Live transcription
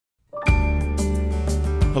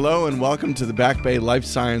Hello and welcome to the Back Bay Life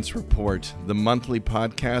Science Report, the monthly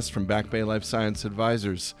podcast from Back Bay Life Science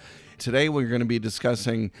Advisors. Today we're going to be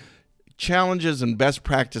discussing challenges and best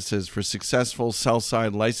practices for successful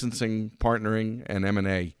sell-side licensing, partnering, and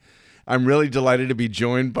M&A. I'm really delighted to be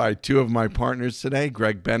joined by two of my partners today,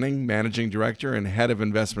 Greg Benning, Managing Director and Head of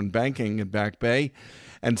Investment Banking at Back Bay,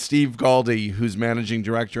 and Steve Galdi, who's Managing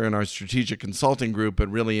Director in our Strategic Consulting Group, but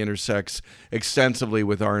really intersects extensively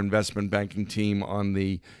with our investment banking team on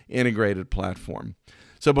the integrated platform.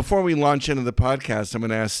 So before we launch into the podcast, I'm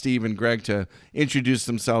going to ask Steve and Greg to introduce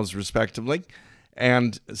themselves respectively.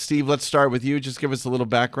 And Steve, let's start with you. Just give us a little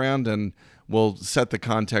background and we'll set the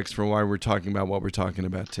context for why we're talking about what we're talking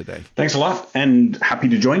about today. Thanks a lot and happy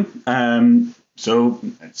to join. So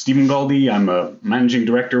Stephen Galdi, I'm a managing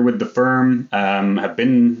director with the firm, have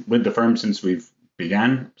been with the firm since we've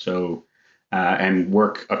began. And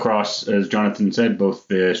work across, as Jonathan said, both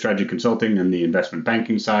the strategy consulting and the investment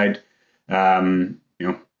banking side. 12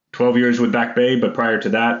 years with Back Bay, but prior to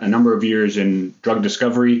that, a number of years in drug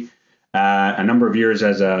discovery, a number of years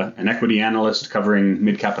as an equity analyst covering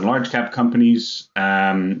mid-cap and large-cap companies,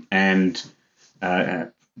 and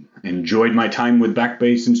enjoyed my time with Back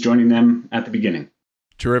Bay since joining them at the beginning.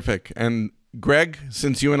 Terrific. And Greg,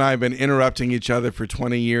 since you and I have been interrupting each other for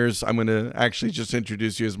 20 years, I'm going to actually just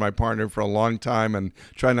introduce you as my partner for a long time and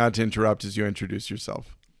try not to interrupt as you introduce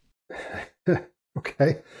yourself.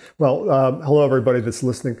 Okay. Well, hello, everybody that's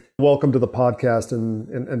listening. Welcome to the podcast.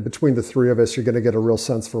 And between the three of us, you're going to get a real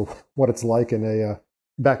sense for what it's like in a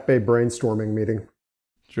Back Bay brainstorming meeting.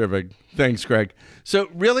 Terrific. Thanks, Greg. So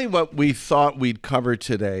really what we thought we'd cover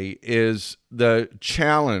today is the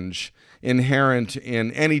challenge inherent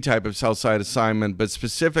in any type of sell-side assignment, but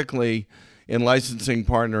specifically in licensing,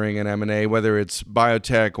 partnering, and M&A, whether it's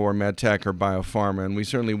biotech or medtech or biopharma. And we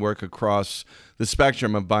certainly work across the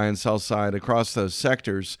spectrum of buy and sell side across those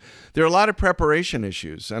sectors. There are a lot of preparation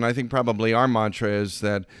issues. And I think probably our mantra is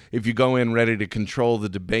that if you go in ready to control the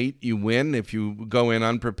debate, you win. If you go in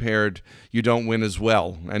unprepared, you don't win as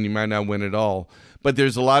well, and you might not win at all. But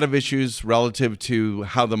there's a lot of issues relative to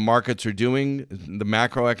how the markets are doing, the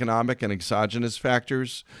macroeconomic and exogenous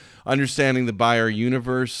factors, understanding the buyer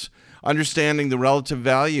universe, understanding the relative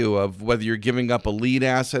value of whether you're giving up a lead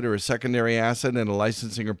asset or a secondary asset in a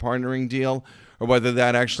licensing or partnering deal, or whether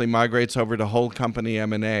that actually migrates over to whole company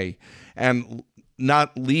M&A. And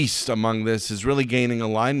not least among this is really gaining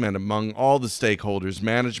alignment among all the stakeholders,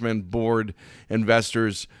 management, board,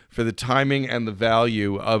 investors, for the timing and the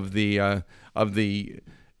value of the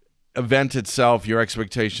event itself, your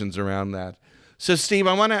expectations around that. So, Steve,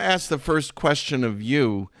 I want to ask the first question of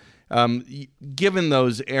you. Given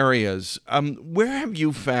those areas, where have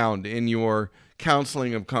you found in your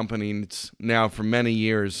counseling of companies now for many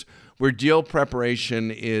years where deal preparation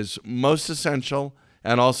is most essential,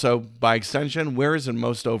 and also by extension, where is it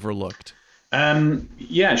most overlooked?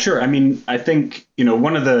 Yeah, sure. I mean, I think,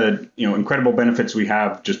 one of the, incredible benefits we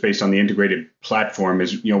have just based on the integrated platform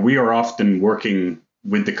is, we are often working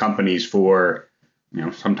with the companies for,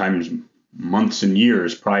 sometimes months and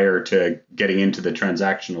years prior to getting into the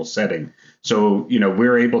transactional setting. So,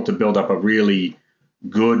 we're able to build up a really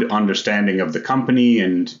good understanding of the company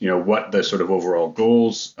and, what the sort of overall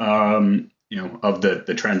goals, of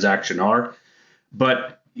the transaction are.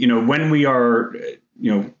 But, when we are,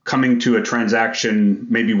 coming to a transaction,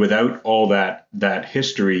 maybe without all that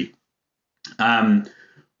history,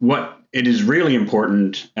 what it is really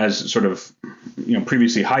important, as sort of,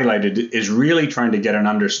 previously highlighted, is really trying to get an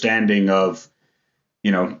understanding of,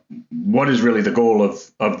 what is really the goal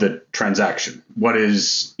of the transaction? What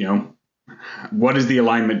is the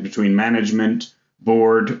alignment between management,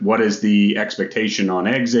 board? What is the expectation on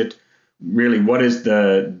exit? Really, what is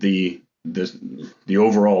the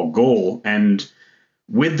overall goal? And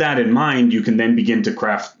with that in mind, you can then begin to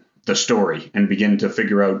craft the story and begin to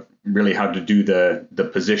figure out really how to do the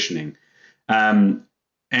positioning. And,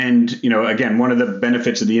 again, one of the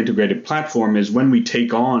benefits of the integrated platform is when we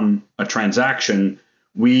take on a transaction,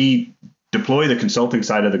 we deploy the consulting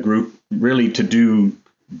side of the group really to do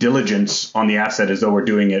diligence on the asset as though we're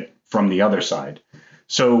doing it from the other side.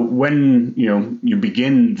 So when, you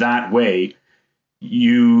begin that way,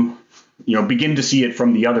 you begin to see it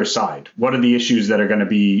from the other side. What are the issues that are going to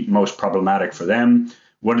be most problematic for them?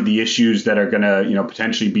 What are the issues that are going to,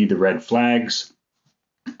 potentially be the red flags?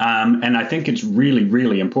 And I think it's really,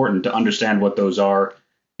 really important to understand what those are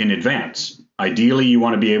in advance. Ideally, you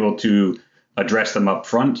want to be able to address them up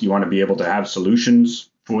front. You want to be able to have solutions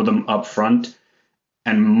for them up front.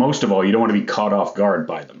 And most of all, you don't want to be caught off guard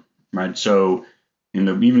by them, right? So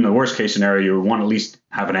even the worst case scenario, you want to at least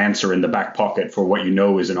have an answer in the back pocket for what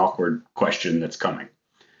is an awkward question that's coming.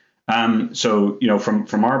 So,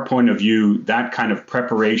 from our point of view, that kind of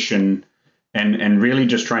preparation and really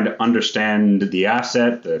just trying to understand the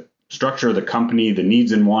asset, the structure of the company, the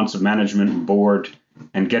needs and wants of management and board,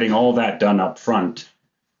 and getting all that done up front,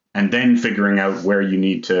 and then figuring out where you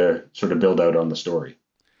need to sort of build out on the story.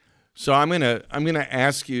 So I'm gonna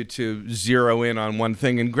ask you to zero in on one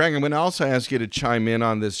thing, and Greg, I'm gonna also ask you to chime in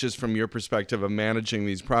on this just from your perspective of managing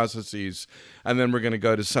these processes, and then we're gonna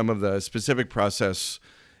go to some of the specific process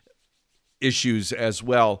issues as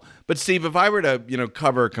well. But Steve, if I were to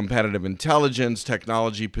cover competitive intelligence,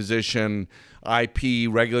 technology position, IP,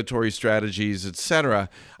 regulatory strategies, etc.,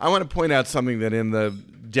 I want to point out something that in the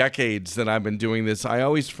decades that I've been doing this, I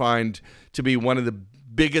always find to be one of the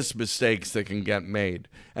biggest mistakes that can get made.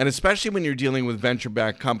 And especially when you're dealing with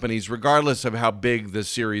venture-backed companies, regardless of how big the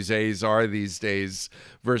Series A's are these days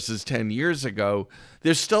versus 10 years ago,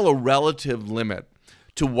 there's still a relative limit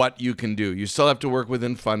to what you can do. You still have to work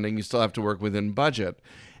within funding. You still have to work within budget.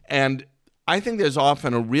 And I think there's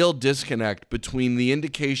often a real disconnect between the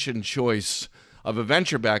indication choice of a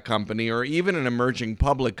venture-backed company or even an emerging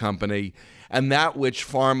public company and that which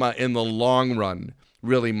pharma in the long run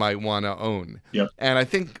really might want to own. Yep. And I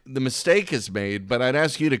think the mistake is made, but I'd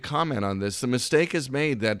ask you to comment on this. The mistake is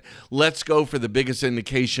made that let's go for the biggest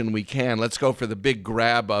indication we can. Let's go for the big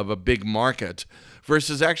grab of a big market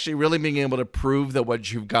versus actually really being able to prove that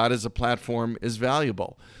what you've got as a platform is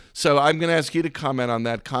valuable. So I'm going to ask you to comment on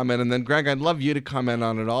that comment. And then, Greg, I'd love you to comment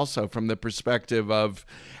on it also from the perspective of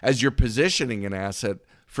as you're positioning an asset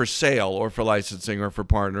for sale or for licensing or for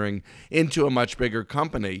partnering into a much bigger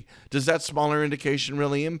company, does that smaller indication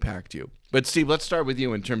really impact you? But Steve, let's start with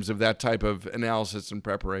you in terms of that type of analysis and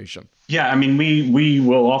preparation. Yeah, I mean, we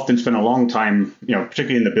will often spend a long time,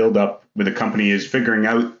 particularly in the build-up with a company, is figuring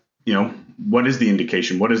out, what is the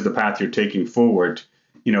indication? What is the path you're taking forward?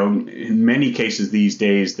 In many cases these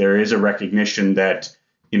days, there is a recognition that,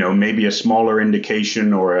 maybe a smaller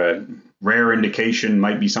indication or a rare indication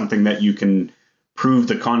might be something that you can prove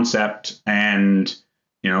the concept. And,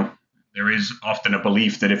 there is often a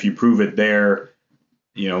belief that if you prove it there,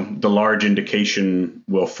 the large indication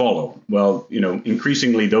will follow. Well,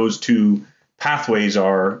 increasingly those two pathways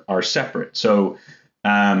are separate. So,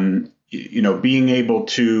 being able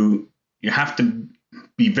to, you have to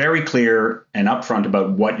be very clear and upfront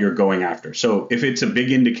about what you're going after. So if it's a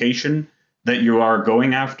big indication that you are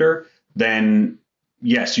going after, then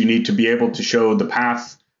yes, you need to be able to show the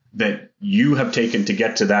path that you have taken to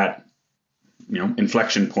get to that,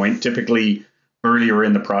 inflection point, typically earlier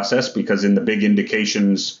in the process, because in the big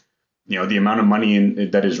indications, the amount of money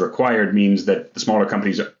that is required means that the smaller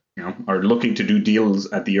companies, are looking to do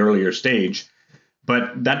deals at the earlier stage,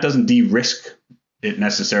 but that doesn't de-risk it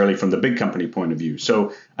necessarily from the big company point of view.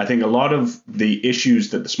 So I think a lot of the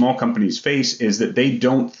issues that the small companies face is that they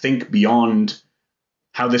don't think beyond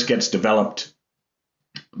how this gets developed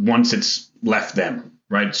once it's left them,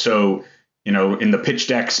 right? So, in the pitch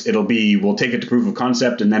decks, it'll be, we'll take it to proof of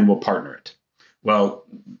concept and then we'll partner it. Well,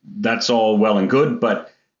 that's all well and good,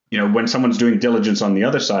 but, when someone's doing diligence on the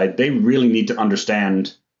other side, they really need to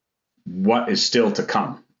understand what is still to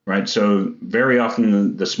come, right? So very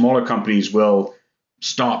often the smaller companies will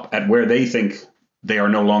stop at where they think they are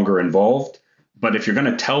no longer involved. But if you're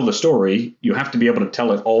going to tell the story, you have to be able to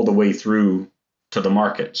tell it all the way through to the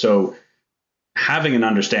market. So having an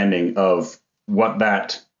understanding of what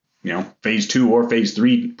that, phase 2 or phase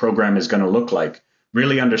 3 program is going to look like,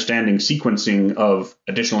 really understanding sequencing of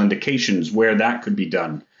additional indications, where that could be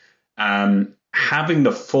done, having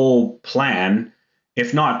the full plan,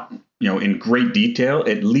 if not, in great detail,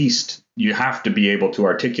 at least you have to be able to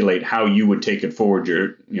articulate how you would take it forward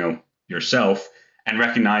yourself, and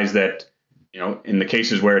recognize that, in the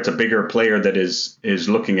cases where it's a bigger player that is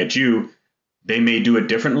looking at you, they may do it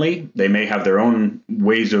differently. They may have their own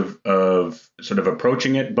ways of sort of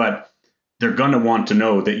approaching it, but they're going to want to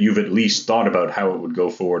know that you've at least thought about how it would go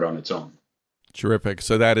forward on its own. Terrific.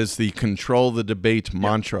 So that is the control the debate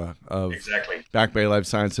mantra of Back Bay Life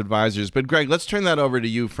Science Advisors. But Greg, let's turn that over to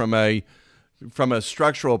you from a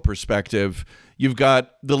structural perspective. You've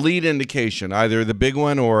got the lead indication, either the big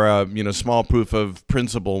one or a small proof of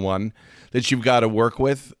principle one that you've got to work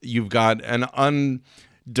with. You've got an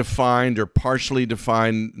undefined or partially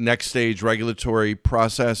defined next stage regulatory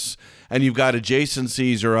process, and you've got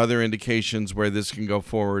adjacencies or other indications where this can go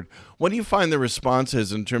forward. What do you find the response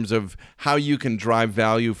is in terms of how you can drive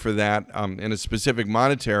value for that in a specific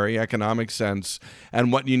monetary, economic sense,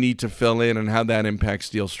 and what you need to fill in and how that impacts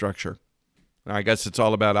deal structure? I guess it's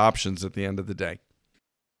all about options at the end of the day.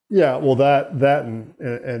 Yeah, well, that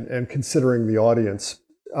and considering the audience,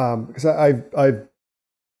 because I've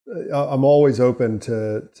I'm always open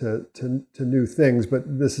to new things,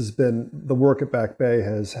 but this has been the work at Back Bay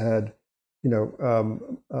has had,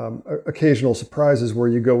 occasional surprises where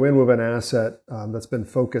you go in with an asset that's been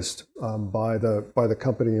focused by the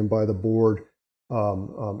company and by the board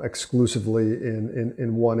exclusively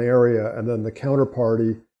in one area, and then the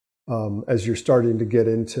counterparty, as you're starting to get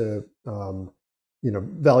into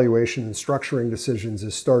valuation and structuring decisions,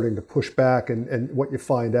 is starting to push back, and what you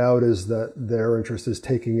find out is that their interest is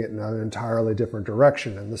taking it in an entirely different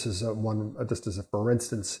direction. And this is just as a for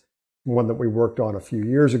instance, one that we worked on a few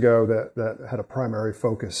years ago that had a primary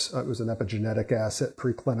focus. It was an epigenetic asset,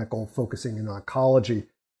 preclinical, focusing in oncology.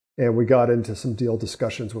 And we got into some deal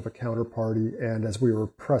discussions with a counterparty, and as we were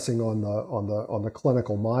pressing on the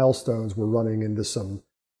clinical milestones, we're running into some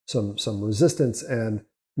resistance, and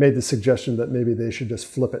made the suggestion that maybe they should just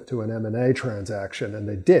flip it to an M&A transaction, and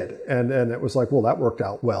they did, and it was like, well, that worked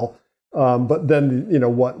out well. But then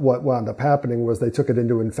what wound up happening was they took it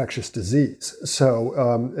into infectious disease.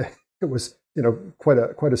 So it was quite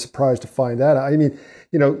a surprise to find that. I mean,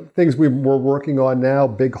 things we're working on now,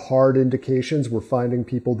 big hard indications. We're finding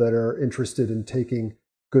people that are interested in taking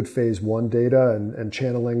good phase 1 data and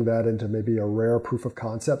channeling that into maybe a rare proof of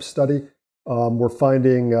concept study. We're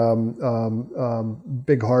finding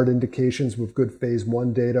big hard indications with good phase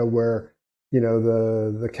 1 data where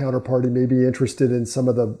the counterparty may be interested in some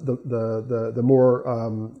of the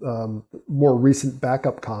more recent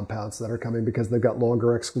backup compounds that are coming because they've got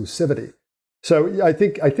longer exclusivity. So I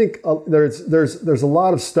think there's a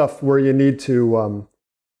lot of stuff where you need to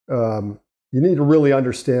really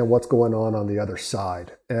understand what's going on the other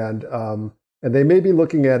side, and they may be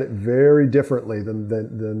looking at it very differently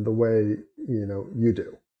than the way you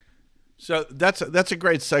do. So that's a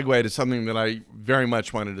great segue to something that I very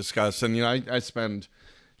much want to discuss. And I spend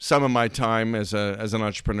some of my time as an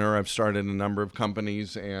entrepreneur. I've started a number of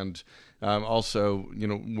companies, and also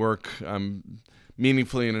work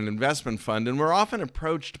meaningfully in an investment fund. And we're often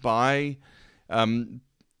approached by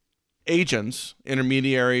agents,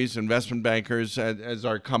 intermediaries, investment bankers, as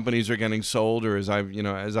our companies are getting sold, or as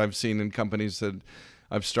I've seen in companies that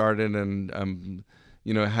I've started and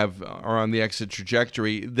are on the exit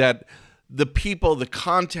trajectory, that the people, the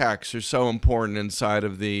contacts are so important inside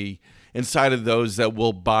of those that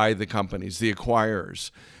will buy the companies, the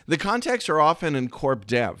acquirers. The contacts are often in corp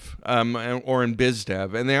dev or in biz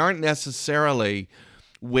dev, and they aren't necessarily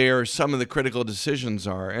where some of the critical decisions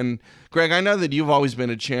are. And Greg, I know that you've always been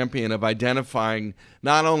a champion of identifying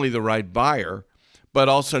not only the right buyer, but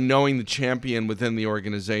also knowing the champion within the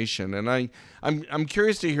organization. And I'm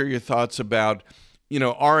curious to hear your thoughts about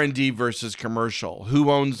R&D versus commercial. Who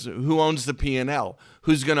owns the P&L?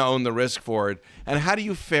 Who's going to own the risk for it? And how do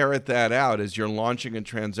you ferret that out as you're launching a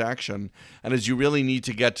transaction and as you really need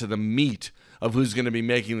to get to the meat of who's going to be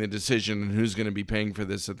making the decision and who's going to be paying for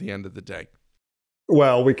this at the end of the day?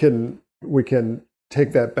 Well, we can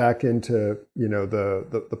take that back into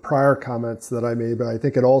the prior comments that I made, but I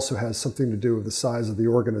think it also has something to do with the size of the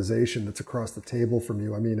organization that's across the table from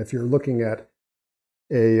you. I mean, if you're looking at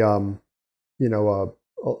a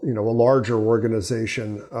larger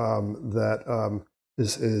organization that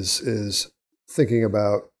is thinking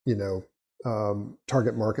about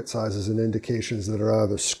target market sizes and indications that are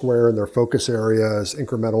either square in their focus areas,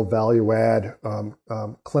 incremental value add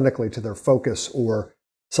clinically to their focus, or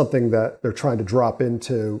something that they're trying to drop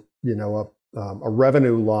into a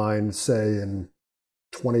revenue line, say in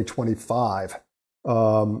 2025.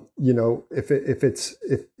 If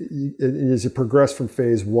as you progress from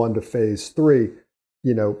phase 1 to phase 3,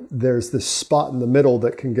 there's this spot in the middle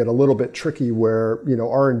that can get a little bit tricky where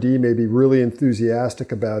R&D may be really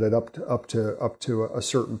enthusiastic about it up to a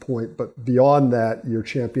certain point, but beyond that, your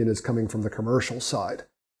champion is coming from the commercial side.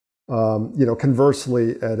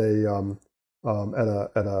 Conversely, at a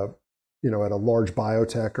large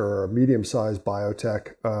biotech or a medium-sized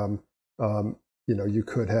biotech, you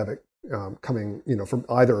could have it coming from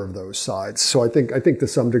either of those sides. So I think to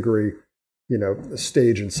some degree, the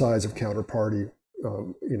stage and size of counterparty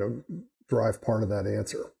drive part of that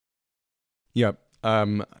answer. Yep.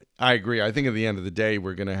 I agree. I think at the end of the day,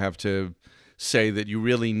 we're going to have to say that you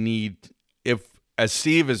really need, as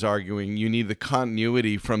Steve is arguing, you need the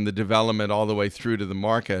continuity from the development all the way through to the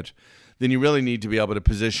market. Then you really need to be able to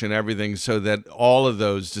position everything so that all of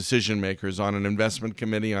those decision makers on an investment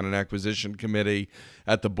committee, on an acquisition committee,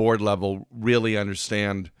 at the board level really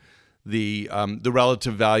understand the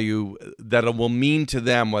relative value that it will mean to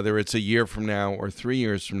them, whether it's a year from now or 3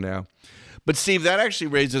 years from now. But Steve, that actually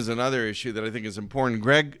raises another issue that I think is important.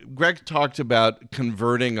 Greg talked about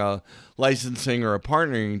converting a licensing or a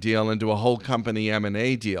partnering deal into a whole company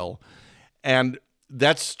M&A deal. And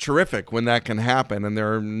that's terrific when that can happen. And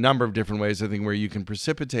there are a number of different ways, I think, where you can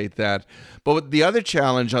precipitate that. But the other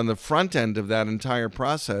challenge on the front end of that entire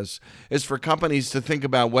process is for companies to think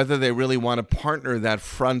about whether they really want to partner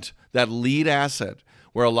that lead asset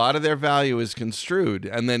where a lot of their value is construed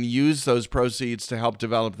and then use those proceeds to help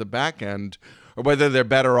develop the back end, or whether they're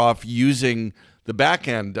better off using the back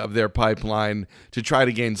end of their pipeline to try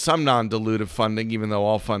to gain some non-dilutive funding, even though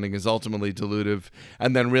all funding is ultimately dilutive,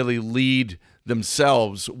 and then really lead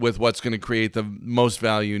themselves with what's going to create the most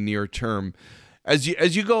value near term. As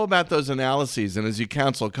you go about those analyses and as you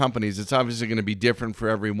counsel companies, it's obviously going to be different for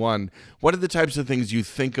everyone. What are the types of things you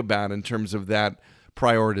think about in terms of that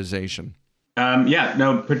prioritization?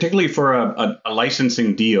 Particularly for a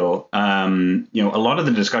licensing deal, a lot of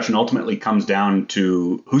the discussion ultimately comes down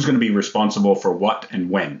to who's going to be responsible for what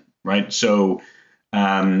and when, right? So,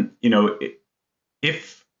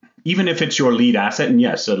 if it's your lead asset, and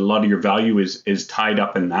yes, a lot of your value is tied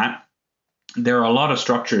up in that, there are a lot of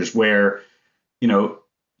structures where,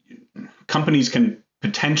 companies can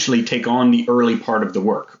potentially take on the early part of the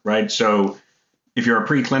work, right? So, if you're a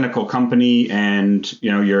preclinical company and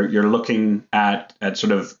you're looking at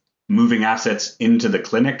sort of moving assets into the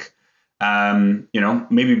clinic,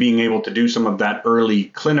 maybe being able to do some of that early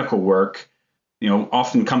clinical work,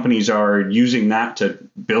 often companies are using that to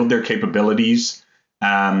build their capabilities,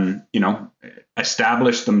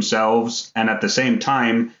 establish themselves, and at the same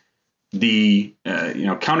time, the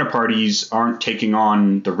counterparties aren't taking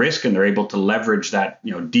on the risk, and they're able to leverage that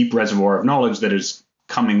deep reservoir of knowledge that is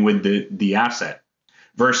coming with the asset,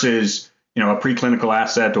 versus a preclinical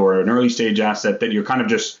asset or an early stage asset that you're kind of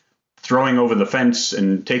just throwing over the fence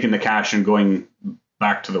and taking the cash and going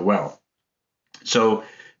back to the well. So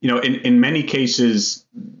in many cases,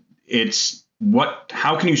 it's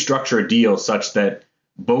how can you structure a deal such that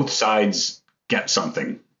both sides get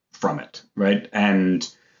something from it, right? And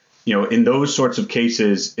in those sorts of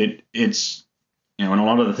cases, it's in a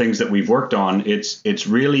lot of the things that we've worked on, it's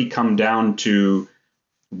really come down to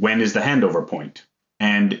when is the handover point?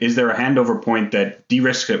 And is there a handover point that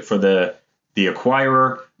de-risks it for the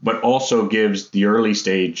acquirer, but also gives the early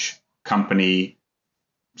stage company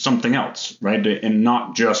something else, right? And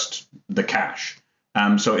not just the cash.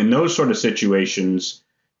 So in those sort of situations,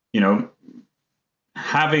 being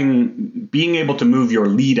able to move your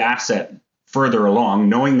lead asset further along,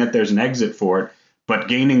 knowing that there's an exit for it, but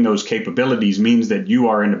gaining those capabilities means that you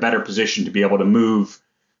are in a better position to be able to move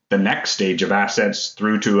the next stage of assets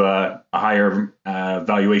through to a higher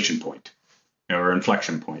valuation point or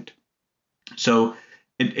inflection point. So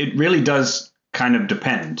it really does kind of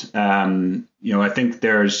depend. I think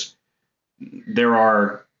there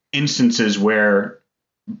are instances where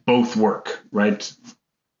both work, right?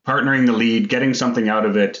 Partnering the lead, getting something out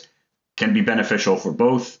of it can be beneficial for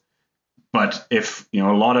both. But if a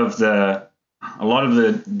lot of the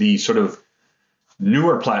sort of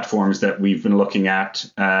newer platforms that we've been looking at,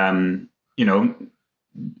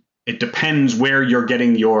 it depends where you're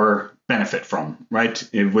getting your benefit from, right?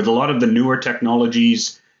 With a lot of the newer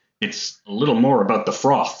technologies, it's a little more about the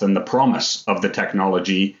froth and the promise of the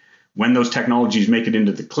technology. When those technologies make it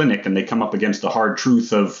into the clinic and they come up against the hard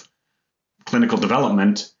truth of clinical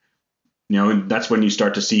development, that's when you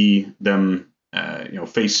start to see them,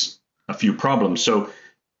 face a few problems. So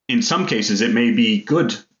in some cases, it may be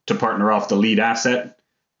good to partner off the lead asset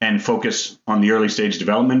and focus on the early stage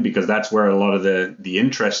development because that's where a lot of the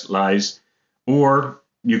interest lies. Or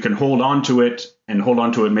you can hold on to it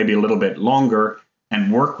maybe a little bit longer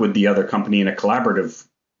and work with the other company in a collaborative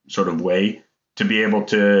sort of way to be able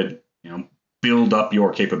to, build up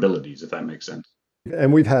your capabilities, if that makes sense.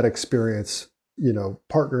 And we've had experience,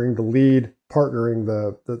 partnering the lead, partnering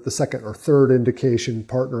the second or third indication,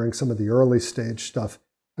 partnering some of the early stage stuff.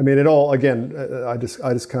 I mean, it all, again, I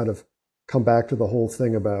just kind of come back to the whole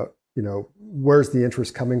thing about, where's the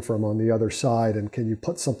interest coming from on the other side? And can you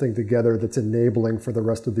put something together that's enabling for the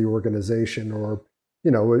rest of the organization, or,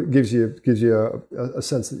 it gives you a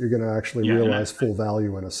sense that you're going to actually realize full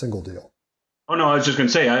value in a single deal. Oh, no, I was just going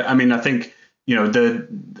to say, I think,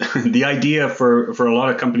 the idea for a lot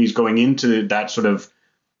of companies going into that sort of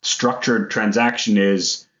structured transaction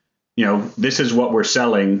is, this is what we're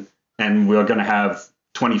selling and we're going to have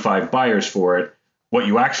 25 buyers for it. What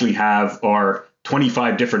you actually have are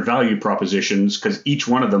 25 different value propositions because each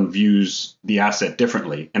one of them views the asset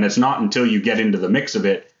differently. And it's not until you get into the mix of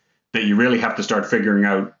it that you really have to start figuring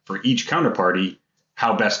out for each counterparty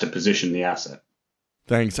how best to position the asset.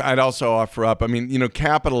 Thanks. I'd also offer up,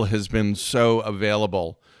 capital has been so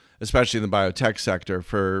available, especially in the biotech sector,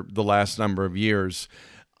 for the last number of years.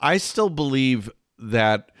 I still believe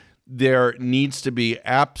that there needs to be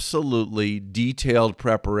absolutely detailed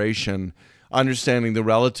preparation, understanding the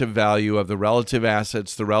relative value of the relative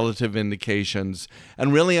assets, the relative indications,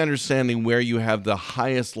 and really understanding where you have the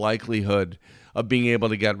highest likelihood of being able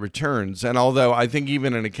to get returns. And although I think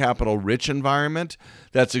even in a capital-rich environment,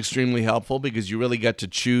 that's extremely helpful because you really get to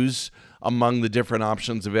choose among the different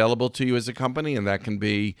options available to you as a company, and that can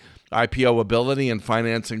be IPO ability and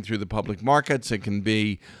financing through the public markets. It can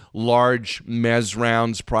be large mezz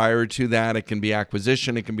rounds prior to that. It can be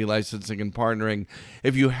acquisition. It can be licensing and partnering.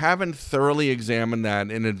 If you haven't thoroughly examined that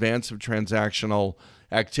in advance of transactional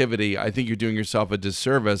activity, I think you're doing yourself a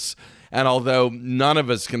disservice. And although none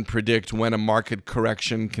of us can predict when a market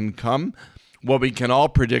correction can come, what we can all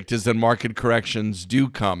predict is that market corrections do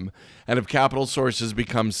come. And if capital sources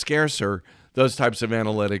become scarcer, those types of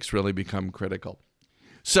analytics really become critical.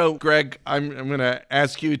 So, Greg, I'm going to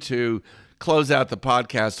ask you to close out the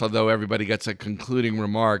podcast, although everybody gets a concluding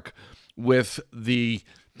remark, with the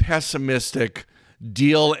pessimistic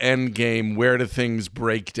deal end game, where do things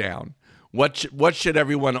break down? What should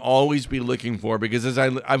everyone always be looking for? Because as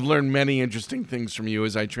I've learned many interesting things from you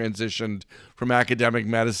as I transitioned from academic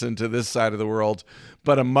medicine to this side of the world,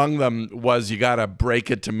 but among them was you got to break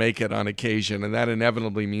it to make it on occasion, and that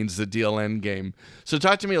inevitably means the deal end game. So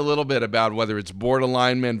talk to me a little bit about whether it's board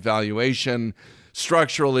alignment, valuation,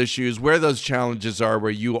 structural issues, where those challenges are where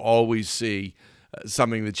you always see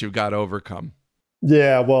something that you've got to overcome.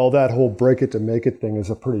 Yeah, well, that whole break it to make it thing is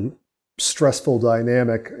a pretty stressful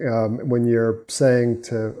dynamic when you're saying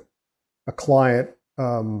to a client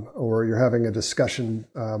or you're having a discussion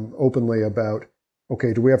openly about,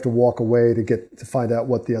 okay, do we have to walk away to find out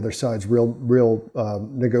what the other side's real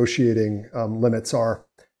negotiating limits are?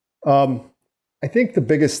 I think the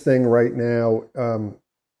biggest thing right now,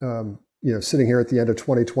 sitting here at the end of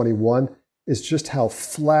 2021, is just how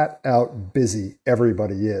flat out busy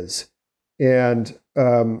everybody is, and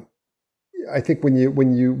I think when you're,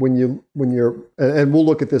 and we'll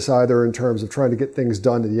look at this either in terms of trying to get things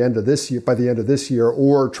done by the end of this year,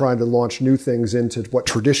 or trying to launch new things into what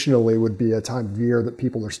traditionally would be a time of year that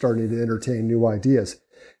people are starting to entertain new ideas.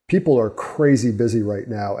 People are crazy busy right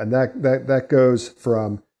now, and that goes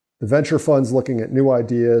from the venture funds looking at new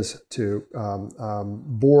ideas to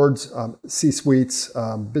boards, C-suites,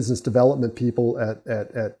 business development people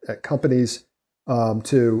at companies,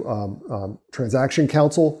 to transaction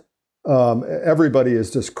counsel. Everybody is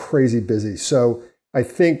just crazy busy. So I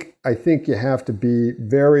think you have to be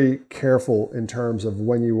very careful in terms of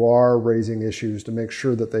when you are raising issues to make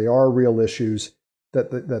sure that they are real issues, that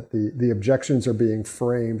the objections are being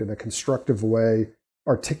framed in a constructive way,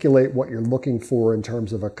 articulate what you're looking for in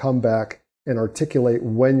terms of a comeback, and articulate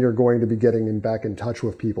when you're going to be getting back in touch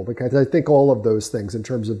with people. Because I think all of those things, in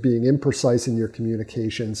terms of being imprecise in your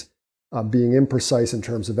communications, being imprecise in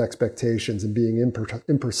terms of expectations, and being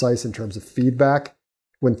imprecise in terms of feedback,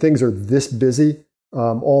 when things are this busy,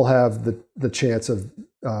 all have the chance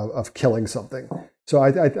of killing something. So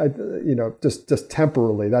I just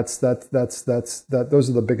temporarily, those are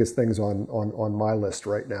the biggest things on my list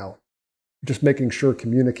right now. Just making sure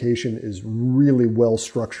communication is really well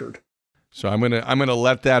structured. So I'm gonna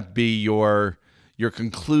let that be your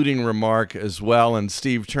concluding remark as well. And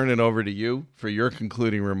Steve, turn it over to you for your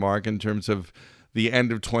concluding remark in terms of the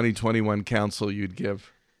end of 2021 counsel you'd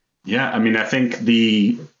give. Yeah, I mean, I think as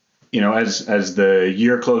the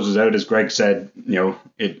year closes out, as Greg said,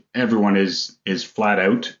 everyone is flat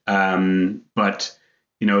out. But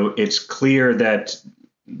it's clear that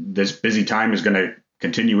this busy time is going to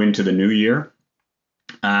continue into the new year.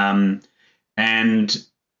 And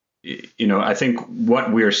I think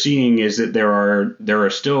what we're seeing is that there are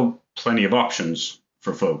still plenty of options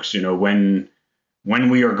for folks. When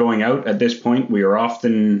we are going out at this point, we are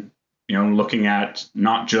often, looking at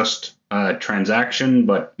not just a transaction,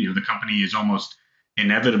 but the company is almost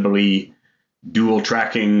inevitably dual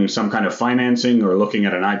tracking some kind of financing or looking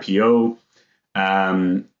at an IPO,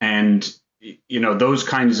 and those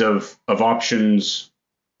kinds of options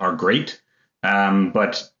are great,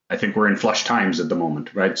 but I think we're in flush times at the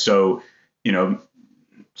moment, right? So,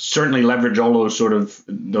 certainly leverage all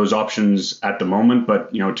those options at the moment,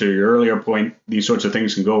 but to your earlier point, these sorts of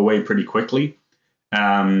things can go away pretty quickly,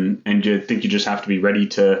 and I think you just have to be ready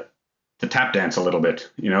to tap dance a little bit,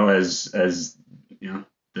 as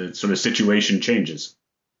the sort of situation changes.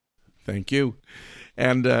 Thank you.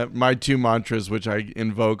 And my two mantras, which I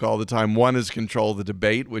invoke all the time, one is control the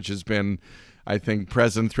debate, which has been, I think,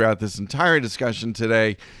 present throughout this entire discussion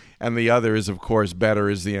today. And the other is, of course, better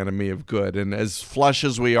is the enemy of good. And as flush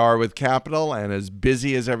as we are with capital and as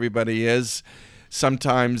busy as everybody is,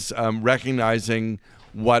 sometimes recognizing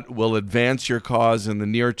what will advance your cause in the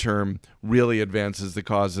near term really advances the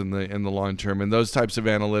cause in the long term. And those types of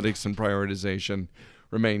analytics and prioritization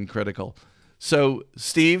remain critical. So,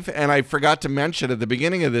 Steve, and I forgot to mention at the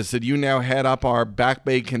beginning of this that you now head up our Back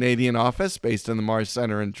Bay Canadian office based in the Mars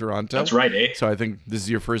Center in Toronto. That's right, eh? So I think this is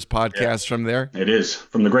your first podcast from there. It is,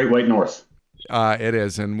 from the Great White North. It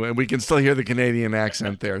is, and we can still hear the Canadian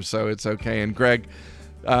accent there, so it's okay. And Greg,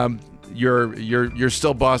 you're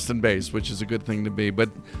still Boston-based, which is a good thing to be.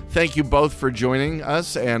 But thank you both for joining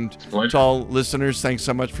us, and to all listeners, thanks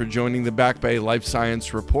so much for joining the Back Bay Life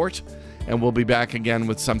Science Report. And we'll be back again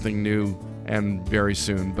with something new and very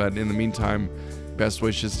soon. But in the meantime, best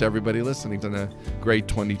wishes to everybody listening and a great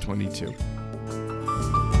 2022.